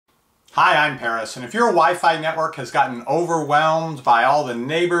Hi, I'm Paris, and if your Wi-Fi network has gotten overwhelmed by all the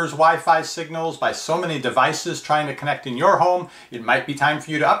neighbors' Wi-Fi signals, by so many devices trying to connect in your home, it might be time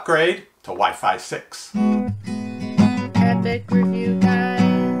for you to upgrade to Wi-Fi 6. Epic Review Guys.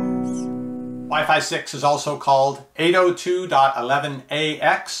 Wi-Fi 6 is also called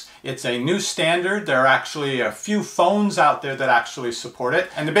 802.11ax. It's a new standard. There are actually a few phones out there that actually support it.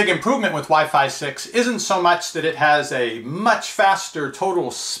 And the big improvement with Wi-Fi 6 isn't so much that it has a much faster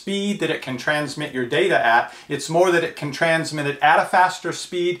total speed that it can transmit your data at. It's more that it can transmit it at a faster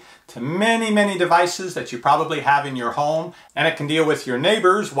speed to many devices that you probably have in your home. And it can deal with your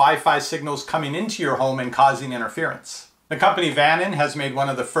neighbors' Wi-Fi signals coming into your home and causing interference. The company Vannon has made one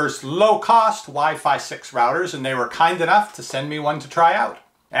of the first low-cost Wi-Fi 6 routers, and they were kind enough to send me one to try out.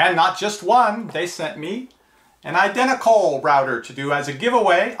 And not just one, they sent me an identical router to do as a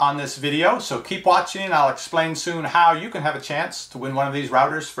giveaway on this video. So keep watching and I'll explain soon how you can have a chance to win one of these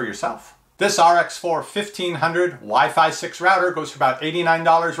routers for yourself. This RX4 1500 Wi-Fi 6 router goes for about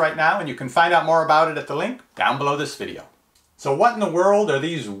 $89 right now, and you can find out more about it at the link down below this video. So what in the world are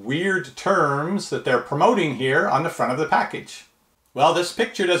these weird terms that they're promoting here on the front of the package? Well, this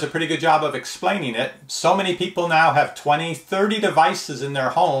picture does a pretty good job of explaining it. So many people now have 20, 30 devices in their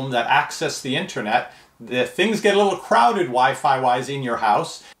home that access the internet. Things get a little crowded Wi-Fi wise in your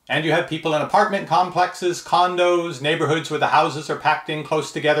house. And you have people in apartment complexes, condos, neighborhoods where the houses are packed in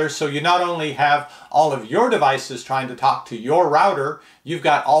close together. So you not only have all of your devices trying to talk to your router, you've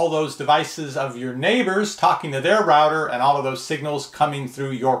got all those devices of your neighbors talking to their router and all of those signals coming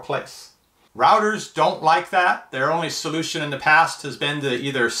through your place. Routers don't like that. Their only solution in the past has been to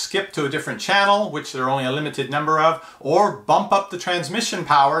either skip to a different channel, which there are only a limited number of, or bump up the transmission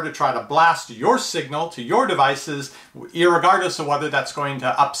power to try to blast your signal to your devices, irregardless of whether that's going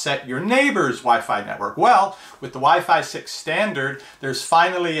to upset your neighbor's Wi-Fi network. Well, with the Wi-Fi 6 standard, there's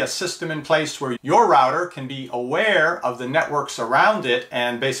finally a system in place where your router can be aware of the networks around it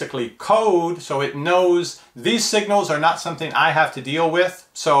and basically code so it knows these signals are not something I have to deal with.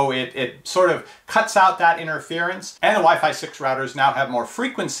 So it sort of cuts out that interference, and the Wi-Fi 6 routers now have more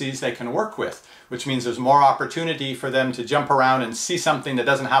frequencies they can work with, which means there's more opportunity for them to jump around and see something that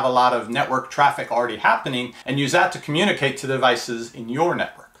doesn't have a lot of network traffic already happening and use that to communicate to devices in your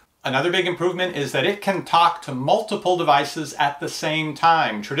network. Another big improvement is that it can talk to multiple devices at the same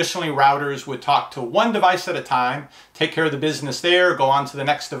time. Traditionally, routers would talk to one device at a time, take care of the business there, go on to the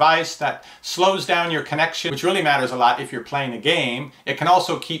next device. That slows down your connection, which really matters a lot if you're playing a game. It can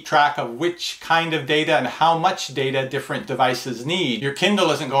also keep track of which kind of data and how much data different devices need. Your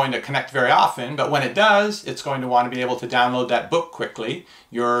Kindle isn't going to connect very often, but when it does, it's going to want to be able to download that book quickly.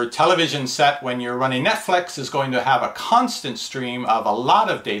 Your television set, when you're running Netflix, is going to have a constant stream of a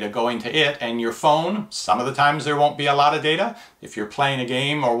lot of data going to it, and your phone, some of the times there won't be a lot of data. If you're playing a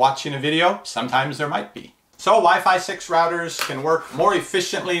game or watching a video, sometimes there might be. So Wi-Fi 6 routers can work more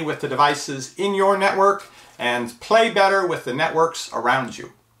efficiently with the devices in your network and play better with the networks around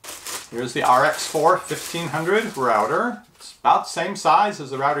you. Here's the RX4 1500 router. It's about the same size as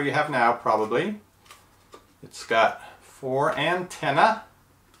the router you have now, probably. It's got 4 antennae.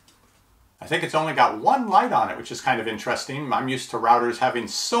 I think it's only got one light on it, which is kind of interesting. I'm used to routers having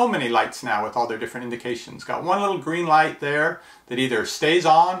so many lights now with all their different indications. Got one little green light there that either stays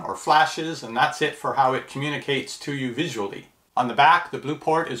on or flashes, and that's it for how it communicates to you visually. On the back, the blue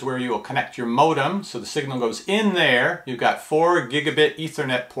port is where you will connect your modem, so the signal goes in there. You've got 4 gigabit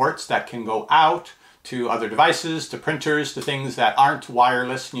Ethernet ports that can go out to other devices, to printers, to things that aren't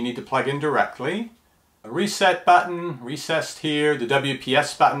wireless and you need to plug in directly. A reset button, recessed here, the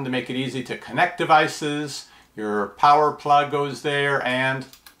WPS button to make it easy to connect devices, your power plug goes there, and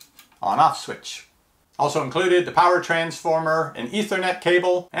on-off switch. Also included the power transformer, an Ethernet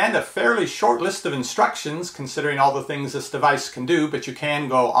cable, and a fairly short list of instructions considering all the things this device can do, but you can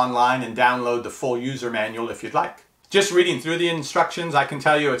go online and download the full user manual if you'd like. Just reading through the instructions, I can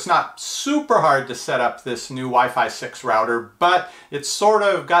tell you it's not super hard to set up this new Wi-Fi 6 router, but it's sort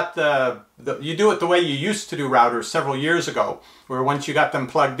of got you do it the way you used to do routers several years ago, where once you got them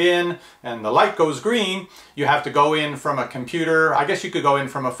plugged in and the light goes green, you have to go in from a computer. I guess you could go in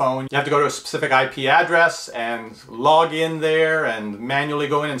from a phone. You have to go to a specific IP address and log in there and manually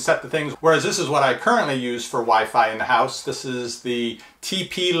go in and set the things. Whereas this is what I currently use for Wi-Fi in the house. This is the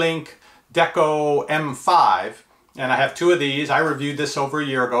TP-Link Deco M5. And I have two of these. I reviewed this over a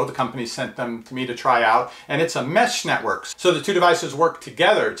year ago. The company sent them to me to try out. And it's a mesh network. So the two devices work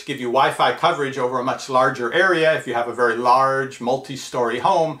together to give you Wi-Fi coverage over a much larger area. If you have a very large multi-story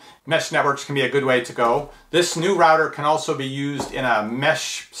home, mesh networks can be a good way to go. This new router can also be used in a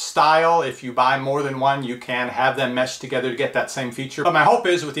mesh style. If you buy more than one, you can have them mesh together to get that same feature. But my hope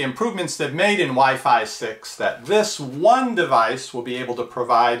is with the improvements they've made in Wi-Fi 6 that this one device will be able to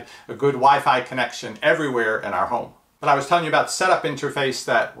provide a good Wi-Fi connection everywhere in our home. But I was telling you about the setup interface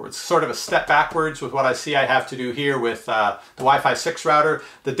that was sort of a step backwards with what I see I have to do here with the Wi-Fi 6 router.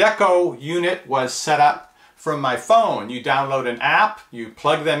 The Deco unit was set up from my phone. You download an app, you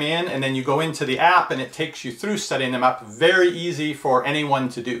plug them in, and then you go into the app and it takes you through setting them up. Very easy for anyone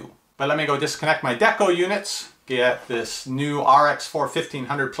to do. But let me go disconnect my Deco units, get this new RX4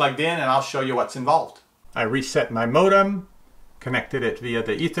 1500 plugged in, and I'll show you what's involved. I reset my modem, connected it via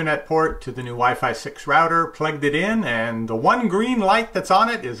the Ethernet port to the new Wi-Fi 6 router, plugged it in, and the one green light that's on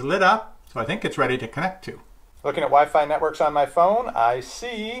it is lit up, so I think it's ready to connect to. Looking at Wi-Fi networks on my phone, I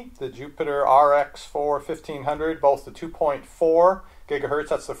see the Jupiter RX4 1500, both the 2.4 gigahertz,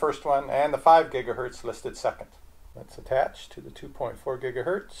 that's the first one, and the 5 gigahertz listed second. Let's attach to the 2.4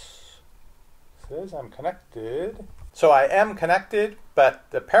 gigahertz. It says I'm connected. So I am connected, but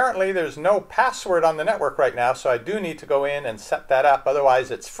apparently there's no password on the network right now, so I do need to go in and set that up.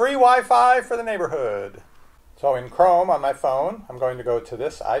 Otherwise, it's free Wi-Fi for the neighborhood. So in Chrome on my phone, I'm going to go to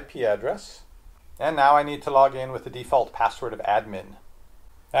this IP address. And now I need to log in with the default password of admin.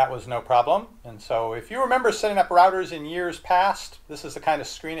 That was no problem. And so if you remember setting up routers in years past, this is the kind of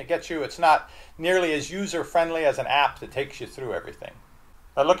screen it gets you. It's not nearly as user-friendly as an app that takes you through everything.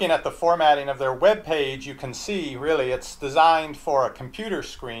 But looking at the formatting of their web page, you can see really it's designed for a computer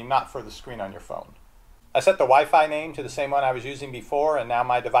screen, not for the screen on your phone. I set the Wi-Fi name to the same one I was using before, and now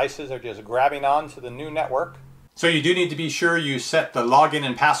my devices are just grabbing on to the new network. So you do need to be sure you set the login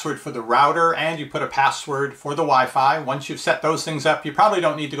and password for the router, and you put a password for the Wi-Fi. Once you've set those things up, you probably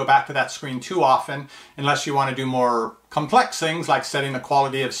don't need to go back to that screen too often unless you want to do more complex things like setting the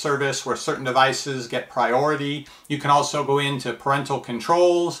quality of service where certain devices get priority. You can also go into parental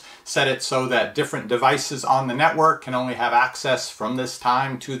controls, set it so that different devices on the network can only have access from this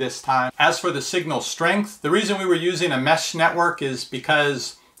time to this time. As for the signal strength, the reason we were using a mesh network is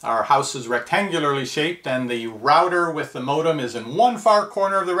because our house is rectangularly shaped and the router with the modem is in one far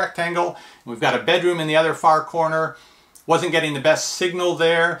corner of the rectangle. We've got a bedroom in the other far corner. Wasn't getting the best signal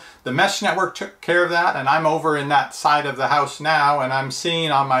there. The mesh network took care of that, and I'm over in that side of the house now, and I'm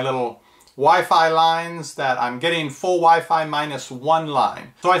seeing on my little Wi-Fi lines that I'm getting full Wi-Fi minus one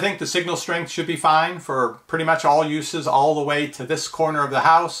line. So I think the signal strength should be fine for pretty much all uses all the way to this corner of the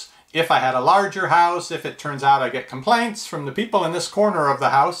house. If I had a larger house, if it turns out I get complaints from the people in this corner of the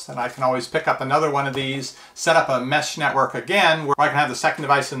house, then I can always pick up another one of these, set up a mesh network again, where I can have the second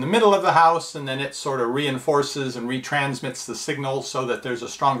device in the middle of the house, and then it sort of reinforces and retransmits the signal so that there's a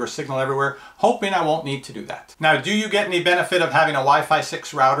stronger signal everywhere, hoping I won't need to do that. Now, do you get any benefit of having a Wi-Fi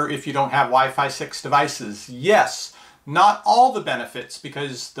 6 router if you don't have Wi-Fi 6 devices? Yes. Not all the benefits,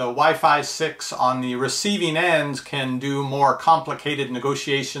 because the Wi-Fi 6 on the receiving end can do more complicated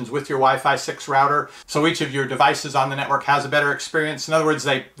negotiations with your Wi-Fi 6 router, so each of your devices on the network has a better experience. In other words,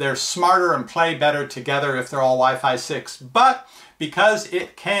 they're smarter and play better together if they're all Wi-Fi 6. But because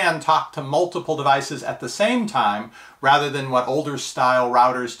it can talk to multiple devices at the same time, rather than what older style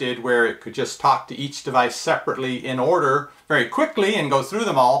routers did where it could just talk to each device separately in order very quickly and go through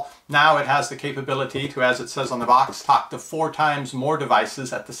them all, now it has the capability to, as it says on the box, talk to 4 times more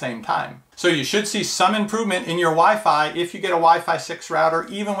devices at the same time. So you should see some improvement in your Wi-Fi if you get a Wi-Fi 6 router,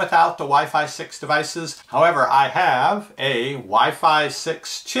 even without the Wi-Fi 6 devices. However, I have a Wi-Fi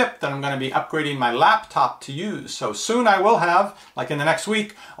 6 chip that I'm going to be upgrading my laptop to use. So soon I will have, like in the next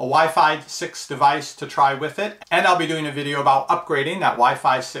week, a Wi-Fi 6 device to try with it. And I'll be doing a video about upgrading that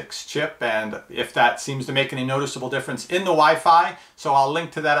Wi-Fi 6 chip and if that seems to make any noticeable difference in the Wi-Fi. So I'll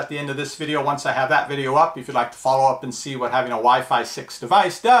link to that at the end of this video once I have that video up if you'd like to follow up and see what having a Wi-Fi 6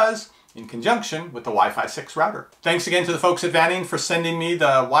 device does in conjunction with the Wi-Fi 6 router. Thanks again to the folks at Vanning for sending me the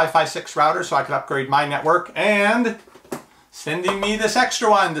Wi-Fi 6 router so I could upgrade my network, and sending me this extra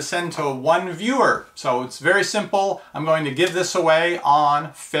one to send to one viewer. So it's very simple. I'm going to give this away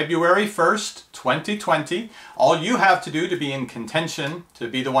on February 1st, 2020. All you have to do to be in contention to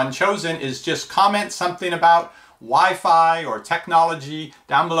be the one chosen is just comment something about Wi-Fi or technology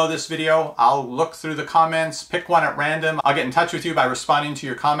down below this video. I'll look through the comments, pick one at random. I'll get in touch with you by responding to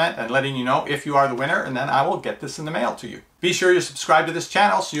your comment and letting you know if you are the winner, and then I will get this in the mail to you. Be sure you subscribe to this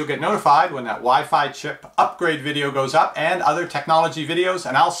channel so you'll get notified when that Wi-Fi chip upgrade video goes up and other technology videos,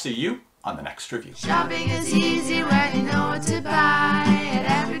 and I'll see you on the next review. Shopping is easy when you know what to buy.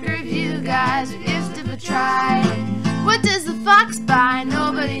 At Epic Review Guys, we give it a try. What does the fox buy?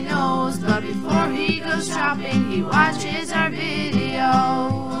 Nobody knows, but before he goes shopping, he watches our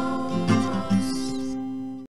video.